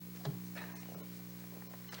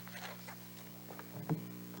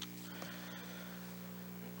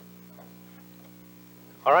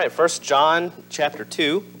All right, 1 John chapter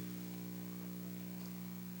 2.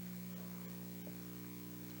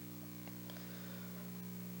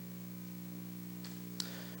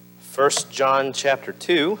 First John chapter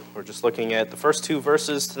 2. We're just looking at the first two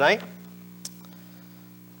verses tonight.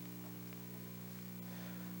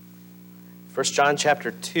 1 John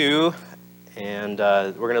chapter 2, and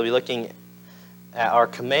we're going to be looking at our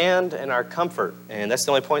command and our comfort. And that's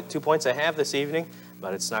the only 2 points I have this evening,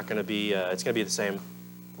 but it's not going to be, it's going to be the same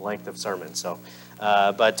length of sermon.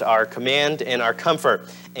 But our command and our comfort.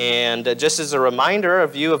 And just as a reminder, a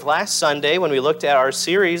view of last Sunday when we looked at our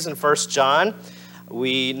series in 1 John,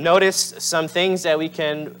 we noticed some things that we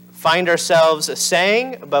can find ourselves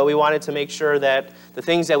saying, but we wanted to make sure that the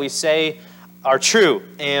things that we say are true.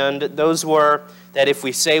 And those were that if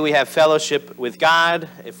we say we have fellowship with God,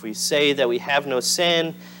 if we say that we have no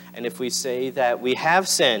sin, and if we say that we have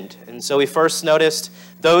sinned. And so we first noticed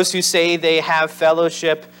those who say they have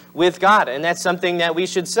fellowship with God. And that's something that we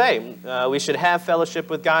should say. We should have fellowship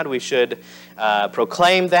with God. We should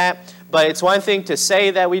proclaim that. But it's one thing to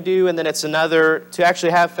say that we do, and then it's another to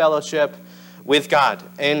actually have fellowship with God.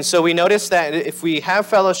 And so we notice that if we have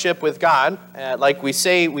fellowship with God, like we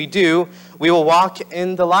say we do, we will walk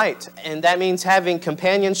in the light. And that means having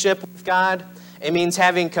companionship with God. It means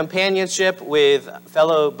having companionship with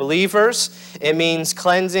fellow believers. It means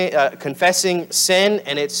confessing sin,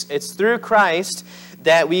 and it's through Christ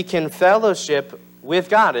that we can fellowship with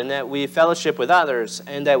God, and that we fellowship with others,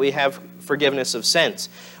 and that we have forgiveness of sins.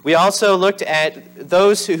 We also looked at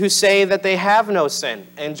those who say that they have no sin,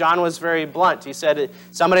 and John was very blunt. He said,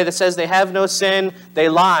 somebody that says they have no sin, they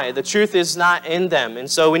lie. The truth is not in them. And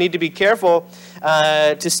so we need to be careful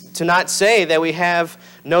to not say that we have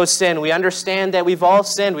no sin. We understand that we've all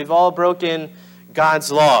sinned. We've all broken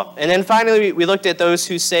God's law. And then finally, we looked at those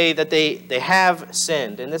who say that they have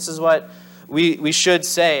sinned. And this is what we should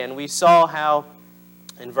say. And we saw how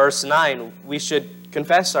in verse 9, we should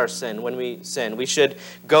confess our sin when we sin. We should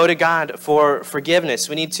go to God for forgiveness.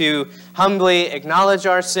 We need to humbly acknowledge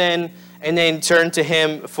our sin and then turn to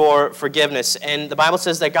Him for forgiveness. And the Bible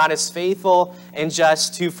says that God is faithful and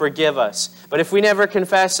just to forgive us. But if we never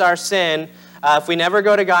confess our sin, if we never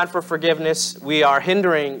go to God for forgiveness, we are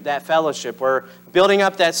hindering that fellowship. We're building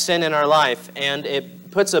up that sin in our life, and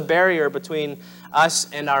it puts a barrier between us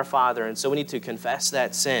and our Father. And so we need to confess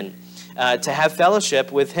that sin to have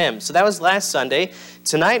fellowship with Him. So that was last Sunday.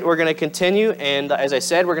 Tonight we're going to continue, and as I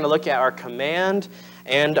said, we're going to look at our command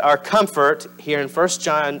and our comfort here in 1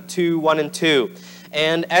 John 2, 1 and 2.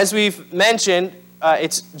 And as we've mentioned,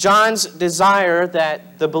 it's John's desire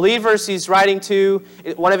that the believers he's writing to,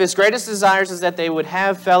 one of his greatest desires is that they would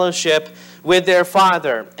have fellowship with their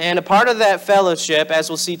Father. And a part of that fellowship, as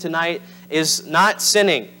we'll see tonight, is not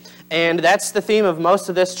sinning. And that's the theme of most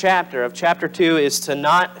of this chapter, of chapter 2, is to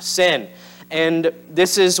not sin. And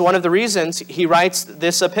this is one of the reasons he writes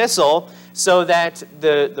this epistle, so that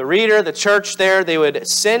the reader, the church there, they would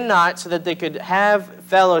sin not, so that they could have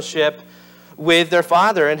fellowship with their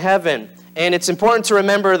Father in heaven. And it's important to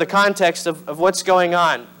remember the context of what's going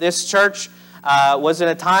on. This church was in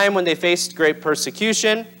a time when they faced great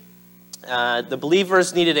persecution. The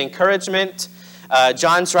believers needed encouragement.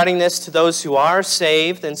 John's writing this to those who are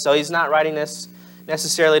saved, and so he's not writing this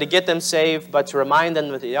necessarily to get them saved, but to remind them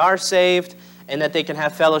that they are saved and that they can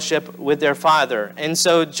have fellowship with their Father. And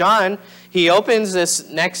so John, he opens this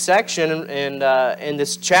next section in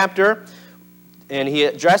this chapter, and he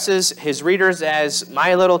addresses his readers as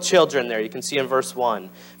my little children there. You can see in verse 1.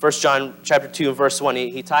 1 John chapter 2 and verse 1,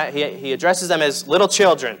 he addresses them as little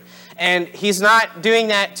children. And he's not doing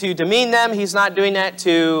that to demean them. He's not doing that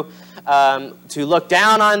to look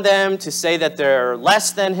down on them, to say that they're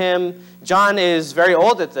less than him. John is very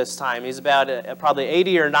old at this time. He's about probably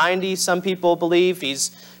 80 or 90, some people believe.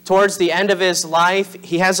 He's towards the end of his life.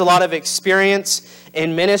 He has a lot of experience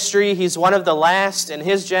in ministry. He's one of the last in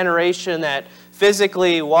his generation that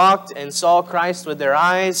physically walked and saw Christ with their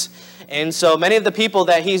eyes. And so many of the people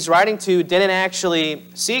that he's writing to didn't actually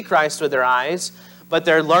see Christ with their eyes, but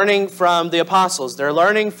they're learning from the apostles. They're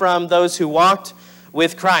learning from those who walked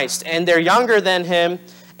with Christ. And they're younger than him,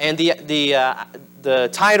 and the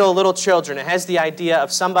title little children, it has the idea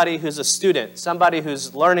of somebody who's a student, somebody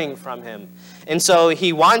who's learning from him. And so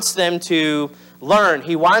he wants them to learn.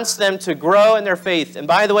 He wants them to grow in their faith. And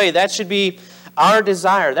by the way, that should be our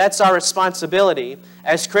desire. That's our responsibility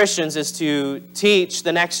as Christians, is to teach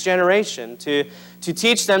the next generation, to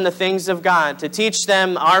teach them the things of God, to teach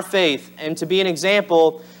them our faith, and to be an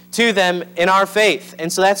example to them in our faith.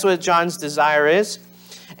 And so that's what John's desire is.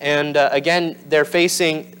 And again, they're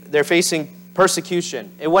facing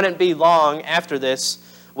persecution. It wouldn't be long after this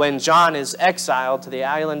when John is exiled to the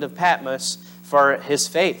island of Patmos for his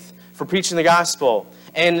faith, for preaching the gospel.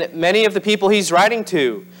 And many of the people he's writing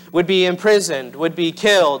to would be imprisoned, would be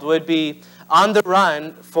killed, would be on the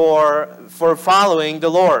run for following the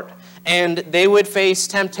Lord. And they would face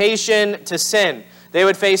temptation to sin. They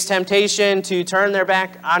would face temptation to turn their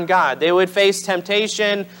back on God. They would face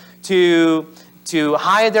temptation to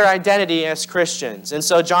hide their identity as Christians. And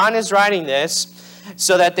so John is writing this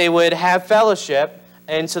so that they would have fellowship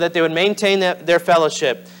and so that they would maintain their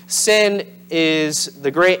fellowship. Sin is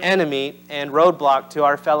the great enemy and roadblock to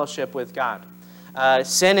our fellowship with God.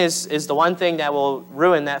 Sin is the one thing that will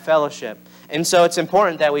ruin that fellowship. And so it's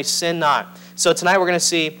important that we sin not. So tonight we're going to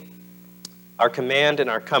see our command and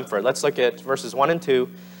our comfort. Let's look at verses 1 and 2,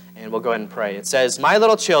 and we'll go ahead and pray. It says, "My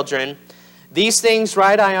little children, these things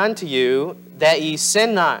write I unto you, that ye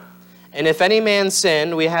sin not. And if any man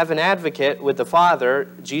sin, we have an advocate with the Father,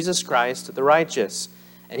 Jesus Christ the righteous.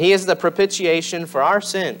 And he is the propitiation for our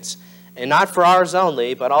sins, and not for ours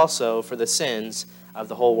only, but also for the sins of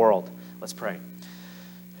the whole world." Let's pray.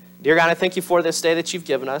 Dear God, I thank you for this day that you've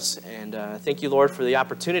given us, and thank you, Lord, for the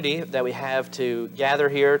opportunity that we have to gather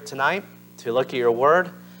here tonight, to look at your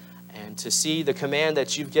word, and to see the command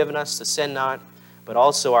that you've given us to sin not, but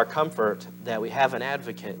also our comfort that we have an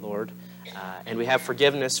advocate, Lord, and we have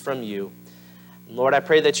forgiveness from you. Lord, I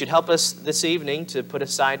pray that you'd help us this evening to put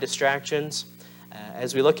aside distractions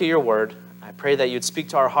as we look at your word. I pray that you'd speak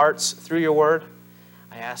to our hearts through your word.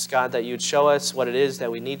 I ask, God, that you'd show us what it is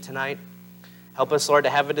that we need tonight. Help us, Lord, to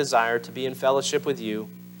have a desire to be in fellowship with you.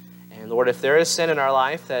 And Lord, if there is sin in our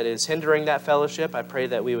life that is hindering that fellowship, I pray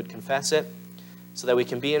that we would confess it so that we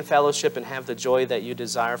can be in fellowship and have the joy that you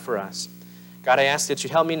desire for us. God, I ask that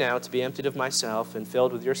you'd help me now to be emptied of myself and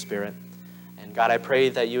filled with your Spirit. And God, I pray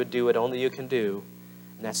that you would do what only you can do,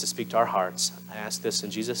 and that's to speak to our hearts. I ask this in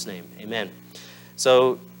Jesus' name. Amen.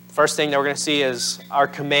 So, first thing that we're going to see is our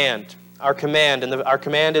command. Our command, and our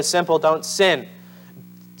command is simple: don't sin.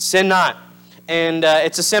 Sin not. And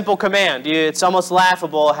it's a simple command. It's almost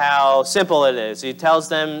laughable how simple it is. He tells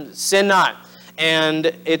them, sin not. And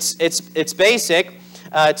it's basic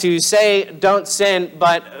to say don't sin,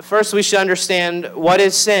 but first we should understand what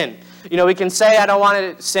is sin. You know, we can say I don't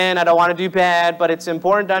want to sin, I don't want to do bad, but it's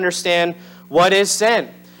important to understand what is sin.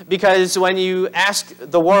 Because when you ask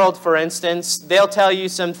the world, for instance, they'll tell you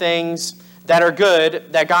some things that are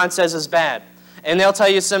good that God says is bad. And they'll tell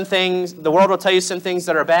you some things, the world will tell you some things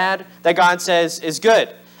that are bad that God says is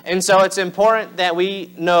good. And so it's important that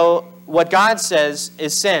we know what God says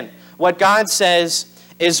is sin. What God says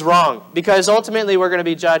is wrong. Because ultimately we're going to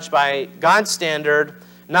be judged by God's standard,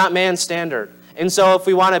 not man's standard. And so if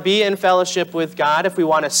we want to be in fellowship with God, if we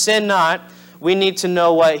want to sin not, we need to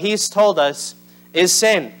know what He's told us is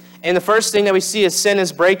sin. And the first thing that we see is sin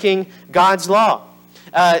is breaking God's law.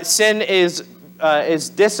 Sin is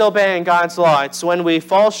disobeying God's law. It's when we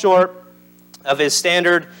fall short of His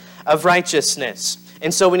standard of righteousness.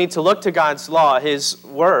 And so we need to look to God's law, His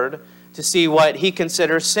word, to see what He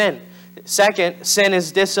considers sin. Second, sin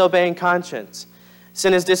is disobeying conscience.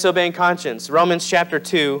 Sin is disobeying conscience. Romans chapter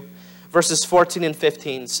 2, verses 14 and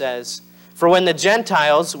 15 says, "For when the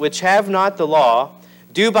Gentiles, which have not the law,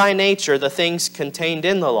 do by nature the things contained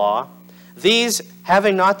in the law, these,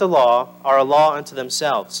 having not the law, are a law unto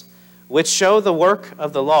themselves, which show the work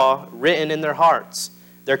of the law written in their hearts,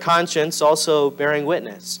 their conscience also bearing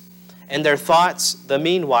witness, and their thoughts the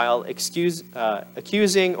meanwhile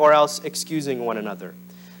accusing or else excusing one another."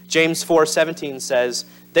 James 4:17 says,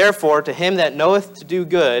 "Therefore to him that knoweth to do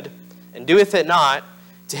good, and doeth it not,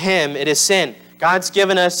 to him it is sin." God's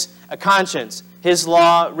given us a conscience, His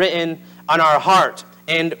law written on our heart.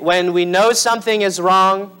 And when we know something is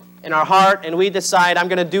wrong in our heart and we decide, I'm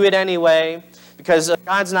going to do it anyway, because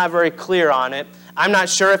God's not very clear on it, I'm not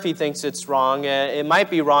sure if He thinks it's wrong, it might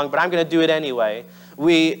be wrong, but I'm going to do it anyway,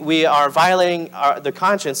 we are violating the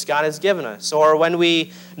conscience God has given us. Or when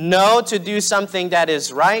we know to do something that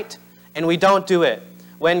is right and we don't do it.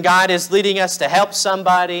 When God is leading us to help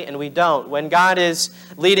somebody and we don't. When God is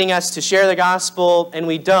leading us to share the gospel and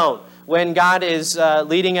we don't. When God is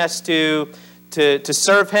leading us to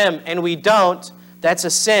serve Him and we don't, that's a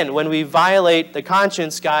sin. When we violate the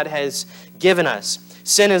conscience God has given us.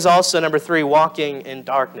 Sin is also, number 3, walking in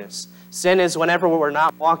darkness. Sin is whenever we're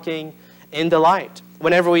not walking in the light.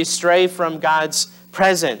 Whenever we stray from God's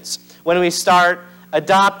presence. When we start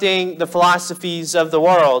adopting the philosophies of the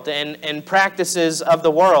world and practices of the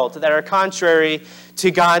world that are contrary to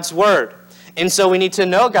God's word. And so we need to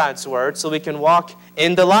know God's word so we can walk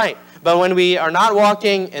in the light. But when we are not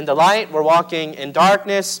walking in the light, we're walking in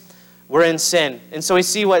darkness, we're in sin. And so we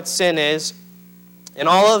see what sin is. And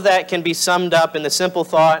all of that can be summed up in the simple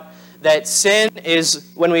thought that sin is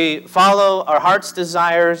when we follow our heart's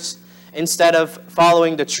desires instead of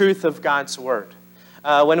following the truth of God's word.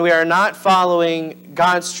 When we are not following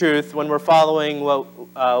God's truth, when we're following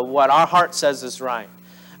what our heart says is right.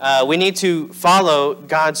 We need to follow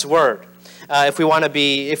God's word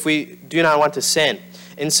if we do not want to sin.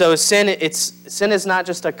 And so sin is not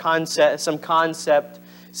just a concept, some concept.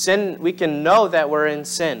 Sin, we can know that we're in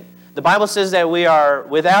sin. The Bible says that we are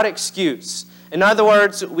without excuse. In other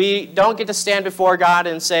words, we don't get to stand before God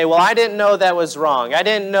and say, well, I didn't know that was wrong. I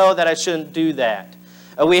didn't know that I shouldn't do that.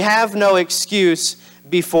 We have no excuse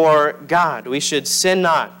before God. We should sin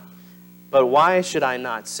not. But why should I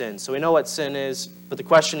not sin? So we know what sin is, but the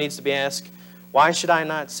question needs to be asked, why should I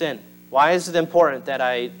not sin? Why is it important that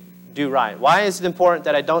I do right? Why is it important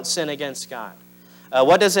that I don't sin against God?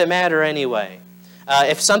 What does it matter anyway?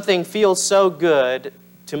 If something feels so good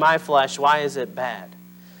to my flesh, why is it bad?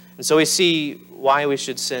 And so we see why we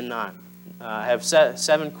should sin not. I have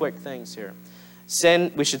 7 quick things here.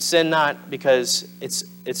 We should sin not because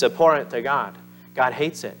it's abhorrent to God. God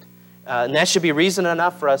hates it. And that should be reason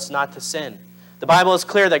enough for us not to sin. The Bible is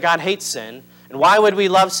clear that God hates sin. And why would we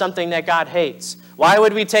love something that God hates? Why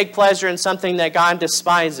would we take pleasure in something that God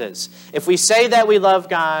despises? If we say that we love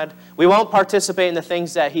God, we won't participate in the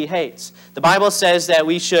things that He hates. The Bible says that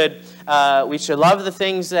we should love the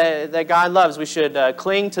things that God loves. We should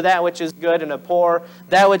cling to that which is good and abhor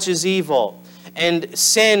that which is evil. And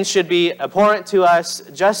sin should be abhorrent to us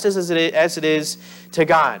just as it is to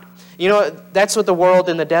God. You know, that's what the world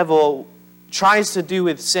and the devil tries to do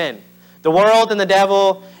with sin. The world and the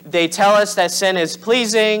devil, they tell us that sin is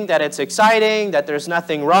pleasing, that it's exciting, that there's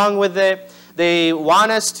nothing wrong with it. They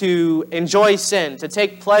want us to enjoy sin, to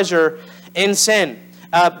take pleasure in sin.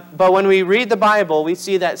 But when we read the Bible, we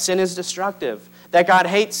see that sin is destructive, that God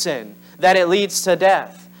hates sin, that it leads to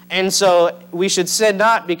death. And so we should sin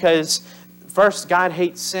not because, first, God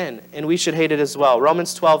hates sin, and we should hate it as well.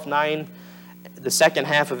 Romans 12:9, the second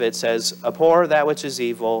half of it says, abhor that which is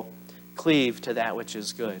evil, cleave to that which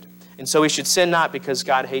is good. And so we should sin not because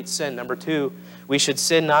God hates sin. Number 2, we should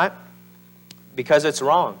sin not because it's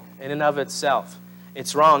wrong in and of itself.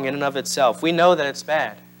 It's wrong in and of itself. We know that it's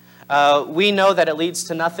bad. We know that it leads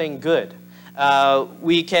to nothing good.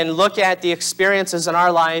 We can look at the experiences in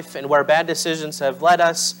our life and where bad decisions have led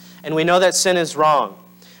us, and we know that sin is wrong.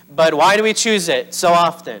 But why do we choose it so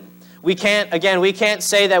often? We can't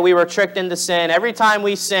say that we were tricked into sin. Every time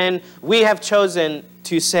we sin, we have chosen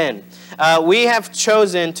to sin. We have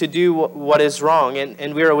chosen to do what is wrong,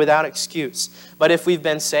 and we are without excuse. But if we've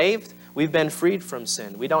been saved, we've been freed from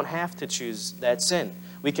sin. We don't have to choose that sin.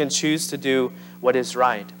 We can choose to do what is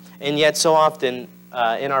right. And yet so often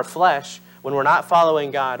in our flesh, when we're not following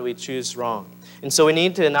God, we choose wrong. And so we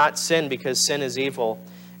need to not sin because sin is evil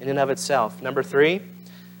in and of itself. Number 3,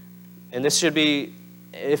 and this should be,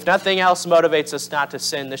 if nothing else motivates us not to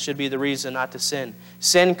sin, this should be the reason not to sin.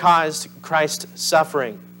 Sin caused Christ's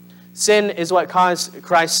suffering. Sin is what caused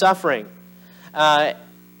Christ's suffering.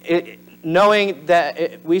 Knowing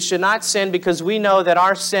that we should not sin because we know that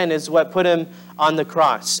our sin is what put Him on the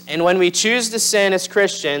cross. And when we choose to sin as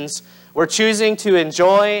Christians, we're choosing to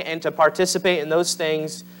enjoy and to participate in those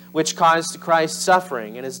things which caused Christ's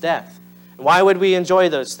suffering and His death. And why would we enjoy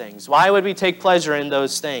those things? Why would we take pleasure in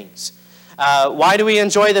those things? Why do we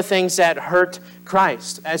enjoy the things that hurt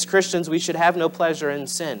Christ? As Christians, we should have no pleasure in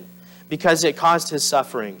sin because it caused His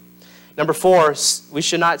suffering. Number 4, we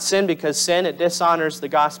should not sin because sin, it dishonors the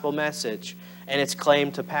gospel message and its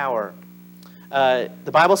claim to power.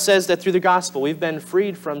 The Bible says that through the gospel, we've been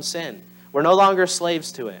freed from sin. We're no longer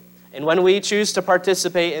slaves to it. And when we choose to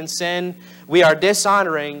participate in sin, we are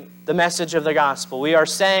dishonoring the message of the gospel. We are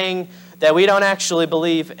saying that we don't actually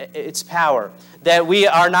believe its power, that we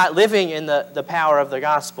are not living in the power of the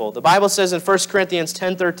gospel. The Bible says in 1 Corinthians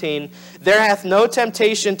 10:13, there hath no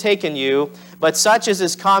temptation taken you, but such as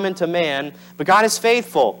is common to man. But God is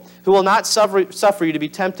faithful, who will not suffer you to be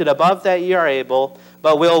tempted above that ye are able,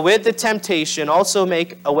 but will with the temptation also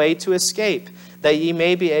make a way to escape, that ye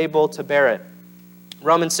may be able to bear it.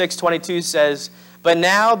 Romans 6:22 says, but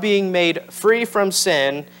now being made free from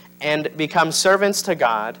sin and become servants to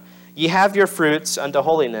God, ye have your fruits unto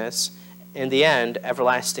holiness, in the end,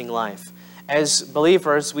 everlasting life. As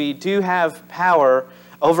believers, we do have power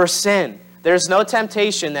over sin. There's no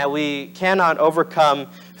temptation that we cannot overcome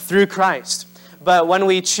through Christ. But when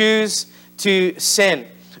we choose to sin,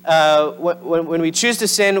 when we choose to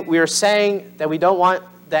sin, we are saying that we don't want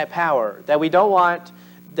that power, that we don't want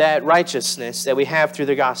that righteousness that we have through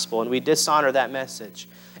the gospel, and we dishonor that message.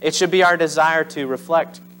 It should be our desire to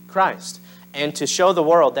reflect Christ and to show the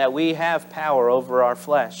world that we have power over our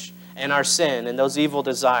flesh and our sin and those evil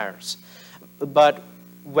desires. But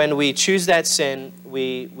when we choose that sin,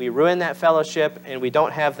 we ruin that fellowship, and we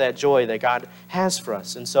don't have that joy that God has for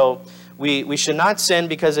us. And so we should not sin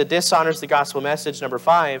because it dishonors the gospel message. Number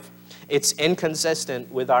 5, it's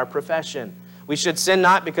inconsistent with our profession. We should sin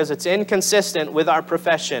not because it's inconsistent with our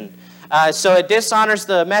profession. So it dishonors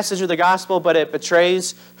the message of the gospel, but it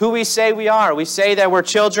betrays who we say we are. We say that we're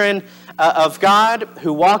children of God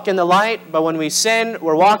who walk in the light, but when we sin,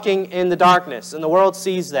 we're walking in the darkness, and the world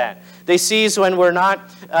sees that. They see when we're not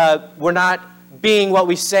being what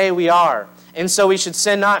we say we are. And so we should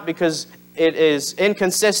sin not because it is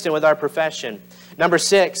inconsistent with our profession. Number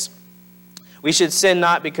 6, we should sin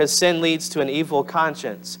not because sin leads to an evil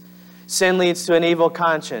conscience. Sin leads to an evil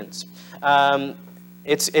conscience.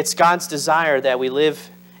 It's God's desire that we live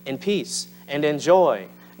in peace and in joy,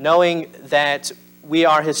 knowing that we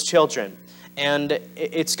are His children. And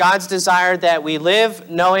it's God's desire that we live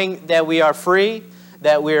knowing that we are free,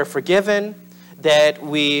 that we are forgiven, that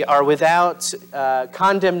we are without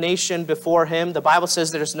condemnation before Him. The Bible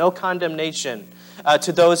says there's no condemnation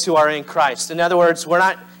to those who are in Christ. In other words, we're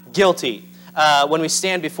not guilty when we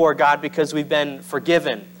stand before God because we've been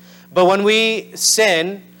forgiven. But when we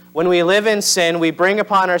sin, when we live in sin, we bring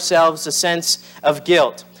upon ourselves a sense of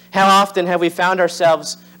guilt. How often have we found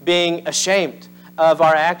ourselves being ashamed of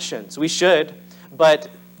our actions? We should, but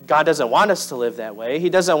God doesn't want us to live that way. He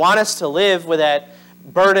doesn't want us to live with that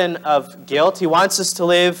burden of guilt. He wants us to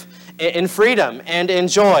live in freedom and in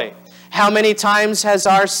joy. How many times has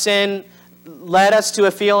our sin led us to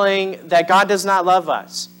a feeling that God does not love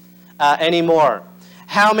us anymore?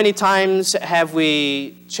 How many times have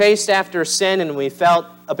we chased after sin and we felt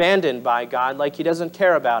abandoned by God, like He doesn't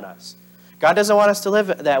care about us? God doesn't want us to live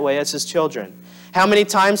that way as His children. How many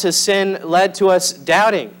times has sin led to us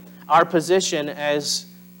doubting our position as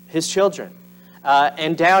His children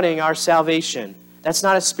and doubting our salvation? That's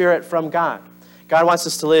not a spirit from God. God wants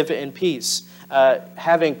us to live in peace,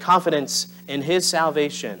 having confidence in His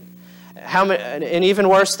salvation. And even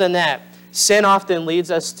worse than that, sin often leads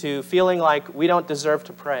us to feeling like we don't deserve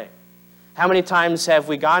to pray. How many times have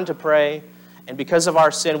we gone to pray, and because of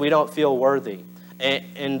our sin, we don't feel worthy?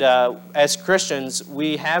 And as Christians,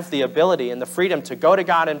 we have the ability and the freedom to go to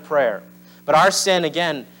God in prayer. But our sin,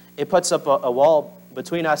 again, it puts up a wall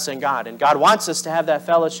between us and God. And God wants us to have that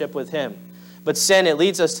fellowship with Him. But sin, it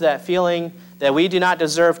leads us to that feeling that we do not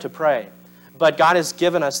deserve to pray. But God has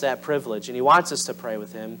given us that privilege, and He wants us to pray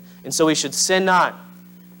with Him. And so we should sin not.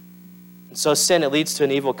 And so sin, it leads to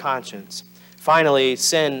an evil conscience. Finally,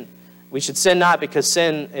 sin, we should sin not because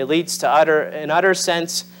sin, it leads to an utter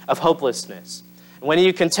sense of hopelessness. And when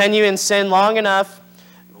you continue in sin long enough,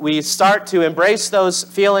 we start to embrace those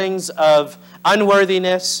feelings of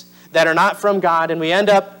unworthiness that are not from God, and we end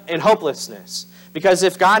up in hopelessness. Because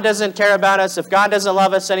if God doesn't care about us, if God doesn't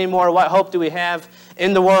love us anymore, what hope do we have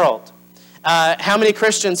in the world? How many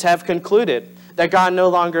Christians have concluded that God no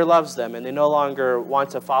longer loves them and they no longer want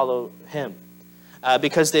to follow Him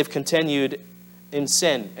because they've continued in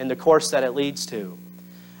sin and the course that it leads to?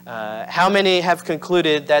 How many have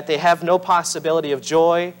concluded that they have no possibility of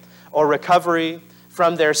joy or recovery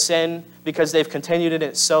from their sin because they've continued in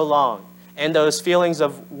it so long, and those feelings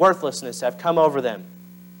of worthlessness have come over them?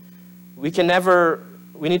 We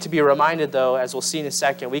need to be reminded, though, as we'll see in a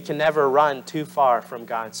second, we can never run too far from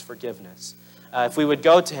God's forgiveness. If we would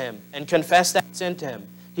go to Him and confess that sin to Him,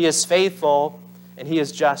 He is faithful and He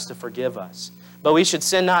is just to forgive us. But we should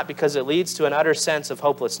sin not because it leads to an utter sense of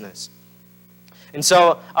hopelessness. And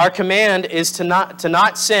so our command is to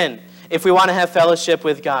not sin if we want to have fellowship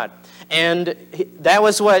with God. And that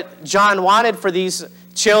was what John wanted for these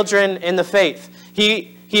children in the faith.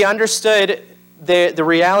 He understood the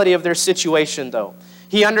reality of their situation, though.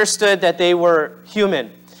 He understood that they were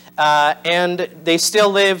human and they still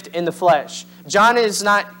lived in the flesh. John is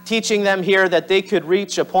not teaching them here that they could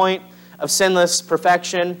reach a point of sinless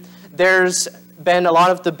perfection. There's been a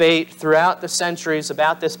lot of debate throughout the centuries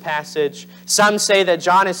about this passage. Some say that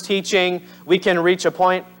John is teaching we can reach a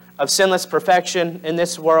point of sinless perfection in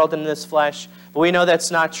this world and in this flesh, but we know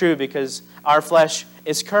that's not true because our flesh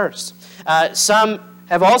is cursed. Some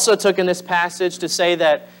have also taken this passage to say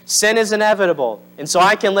that sin is inevitable, and so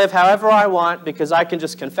I can live however I want because I can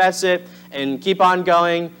just confess it and keep on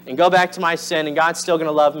going and go back to my sin, and God's still going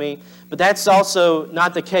to love me. But that's also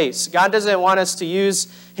not the case. God doesn't want us to use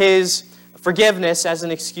His forgiveness as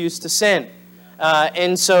an excuse to sin.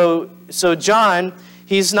 And so John,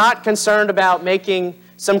 he's not concerned about making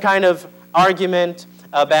some kind of argument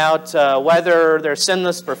about whether they're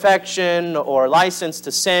sinless perfection or license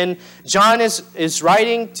to sin. John is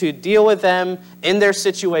writing to deal with them in their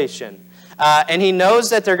situation. And he knows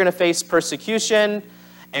that they're going to face persecution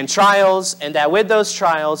and trials, and that with those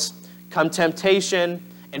trials come temptation.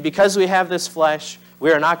 And because we have this flesh,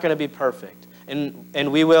 we are not going to be perfect.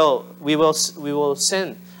 And we will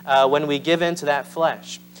sin when we give in to that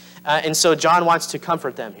flesh. And so John wants to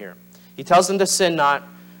comfort them here. He tells them to sin not.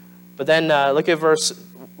 But then look at verse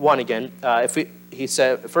 1 again. He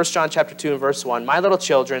said, 1 John chapter 2 and verse 1, "My little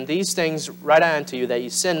children, these things write I unto you, that you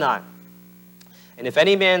sin not. And if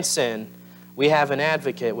any man sin, we have an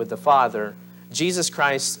advocate with the Father, Jesus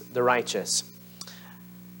Christ the righteous."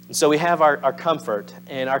 And so we have our comfort.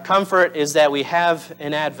 And our comfort is that we have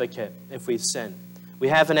an advocate if we sin. We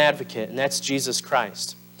have an advocate, and that's Jesus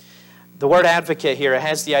Christ. The word advocate here, it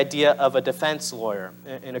has the idea of a defense lawyer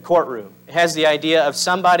in a courtroom. It has the idea of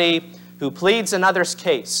somebody who pleads another's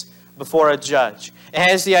case before a judge. It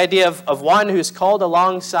has the idea of one who's called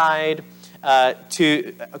alongside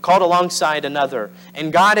another.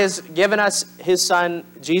 And God has given us His Son,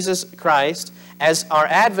 Jesus Christ, as our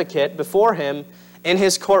advocate before Him in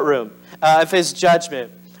His courtroom of His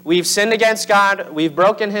judgment. We've sinned against God. We've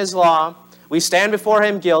broken His law. We stand before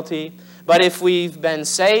Him guilty. But if we've been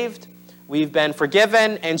saved, we've been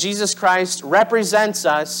forgiven, and Jesus Christ represents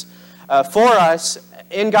us for us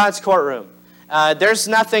in God's courtroom. There's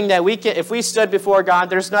nothing that we can, if we stood before God,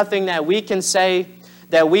 there's nothing that we can say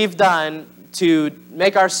that we've done to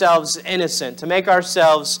make ourselves innocent, to make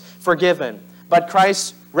ourselves forgiven. But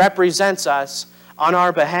Christ represents us on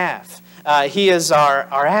our behalf. He is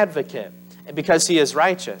our advocate because He is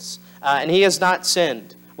righteous. And He has not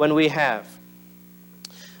sinned when we have.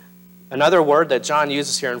 Another word that John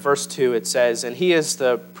uses here in verse 2, it says, "And He is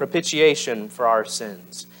the propitiation for our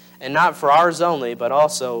sins, and not for ours only, but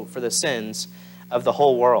also for the sins of the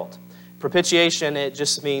whole world." Propitiation, it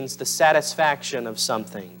just means the satisfaction of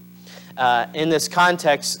something. In this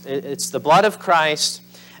context, it's the blood of Christ,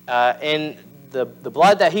 and the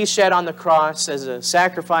blood that He shed on the cross as a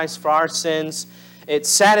sacrifice for our sins. It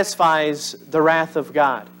satisfies the wrath of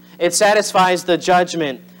God. It satisfies the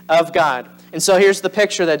judgment of God. And so here's the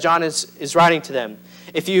picture that John is writing to them.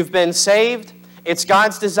 If you've been saved, it's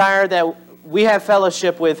God's desire that we have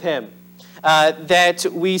fellowship with Him, that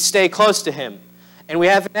we stay close to Him. And we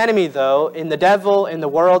have an enemy, though, in the devil, in the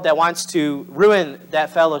world, that wants to ruin that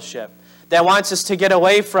fellowship, that wants us to get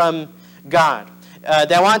away from God,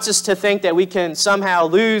 that wants us to think that we can somehow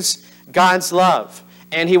lose God's love.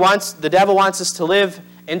 And the devil wants us to live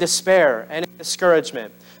in despair and in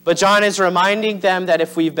discouragement. But John is reminding them that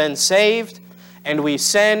if we've been saved and we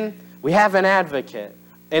sin, we have an advocate,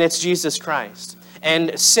 and it's Jesus Christ.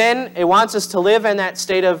 And sin, it wants us to live in that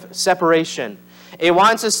state of separation. It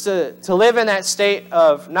wants us to live in that state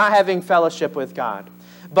of not having fellowship with God.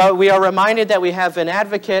 But we are reminded that we have an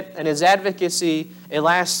advocate, and His advocacy, it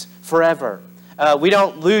lasts forever. We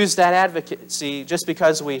don't lose that advocacy just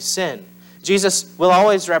because we sin. Jesus will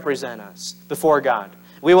always represent us before God.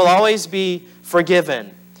 We will always be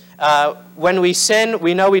forgiven. When we sin,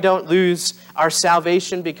 we know we don't lose our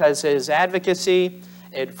salvation because His advocacy,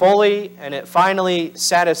 it fully and it finally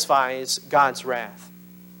satisfies God's wrath.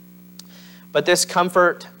 But this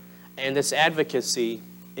comfort and this advocacy,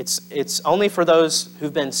 it's only for those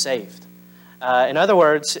who've been saved. In other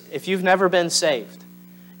words, if you've never been saved,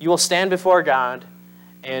 you will stand before God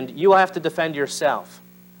and you will have to defend yourself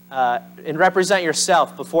and represent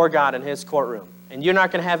yourself before God in His courtroom. And you're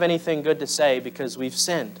not going to have anything good to say because we've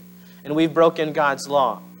sinned and we've broken God's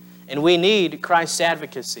law. And we need Christ's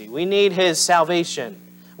advocacy. We need His salvation.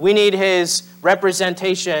 We need His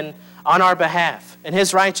representation on our behalf and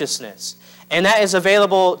His righteousness. And that is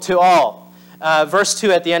available to all. Verse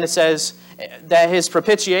 2 at the end, it says that His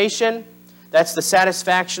propitiation, that's the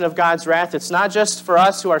satisfaction of God's wrath. It's not just for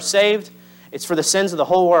us who are saved. It's for the sins of the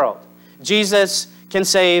whole world. Jesus can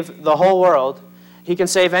save the whole world. He can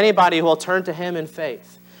save anybody who will turn to Him in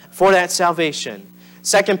faith for that salvation.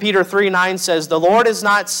 2 Peter 3:9 says, "The Lord is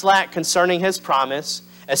not slack concerning His promise,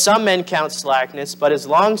 as some men count slackness, but is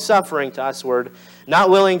long-suffering to usward, not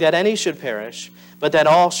willing that any should perish, but that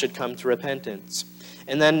all should come to repentance."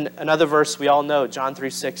 And then another verse we all know, John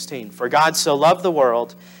 3:16, "For God so loved the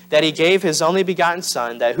world that He gave His only begotten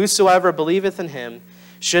Son, that whosoever believeth in Him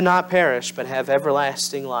should not perish, but have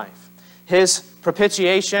everlasting life." His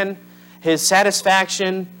propitiation, His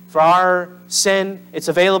satisfaction for our sin, it's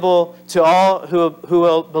available to all who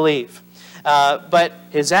will believe. But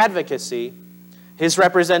His advocacy, His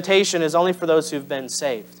representation is only for those who've been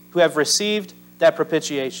saved, who have received that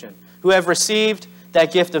propitiation, who have received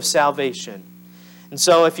that gift of salvation. And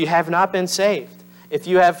so if you have not been saved, if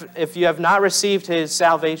you have not received his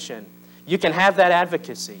salvation, you can have that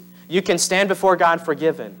advocacy. You can stand before God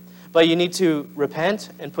forgiven, but you need to repent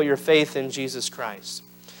and put your faith in Jesus Christ.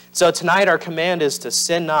 So tonight our command is to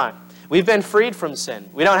sin not. We've been freed from sin.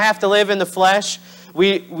 We don't have to live in the flesh.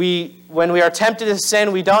 When we are tempted to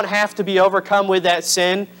sin, we don't have to be overcome with that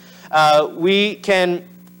sin. We can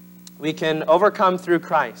overcome through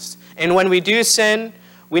Christ. And when we do sin,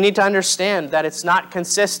 we need to understand that it's not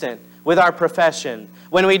consistent with our profession.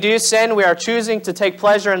 When we do sin, we are choosing to take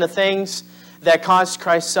pleasure in the things that caused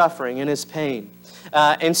Christ's suffering and his pain.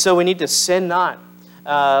 And so we need to sin not.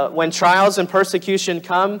 When trials and persecution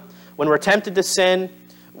come, when we're tempted to sin,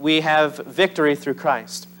 we have victory through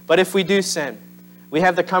Christ. But if we do sin, we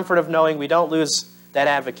have the comfort of knowing we don't lose that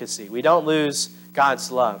advocacy. We don't lose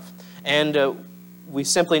God's love. And we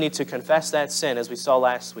simply need to confess that sin, as we saw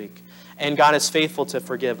last week. And God is faithful to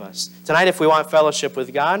forgive us. Tonight, if we want fellowship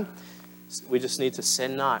with God, we just need to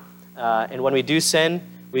sin not. And when we do sin,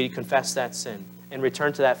 we confess that sin and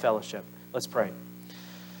return to that fellowship. Let's pray.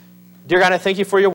 Dear God, I thank you for your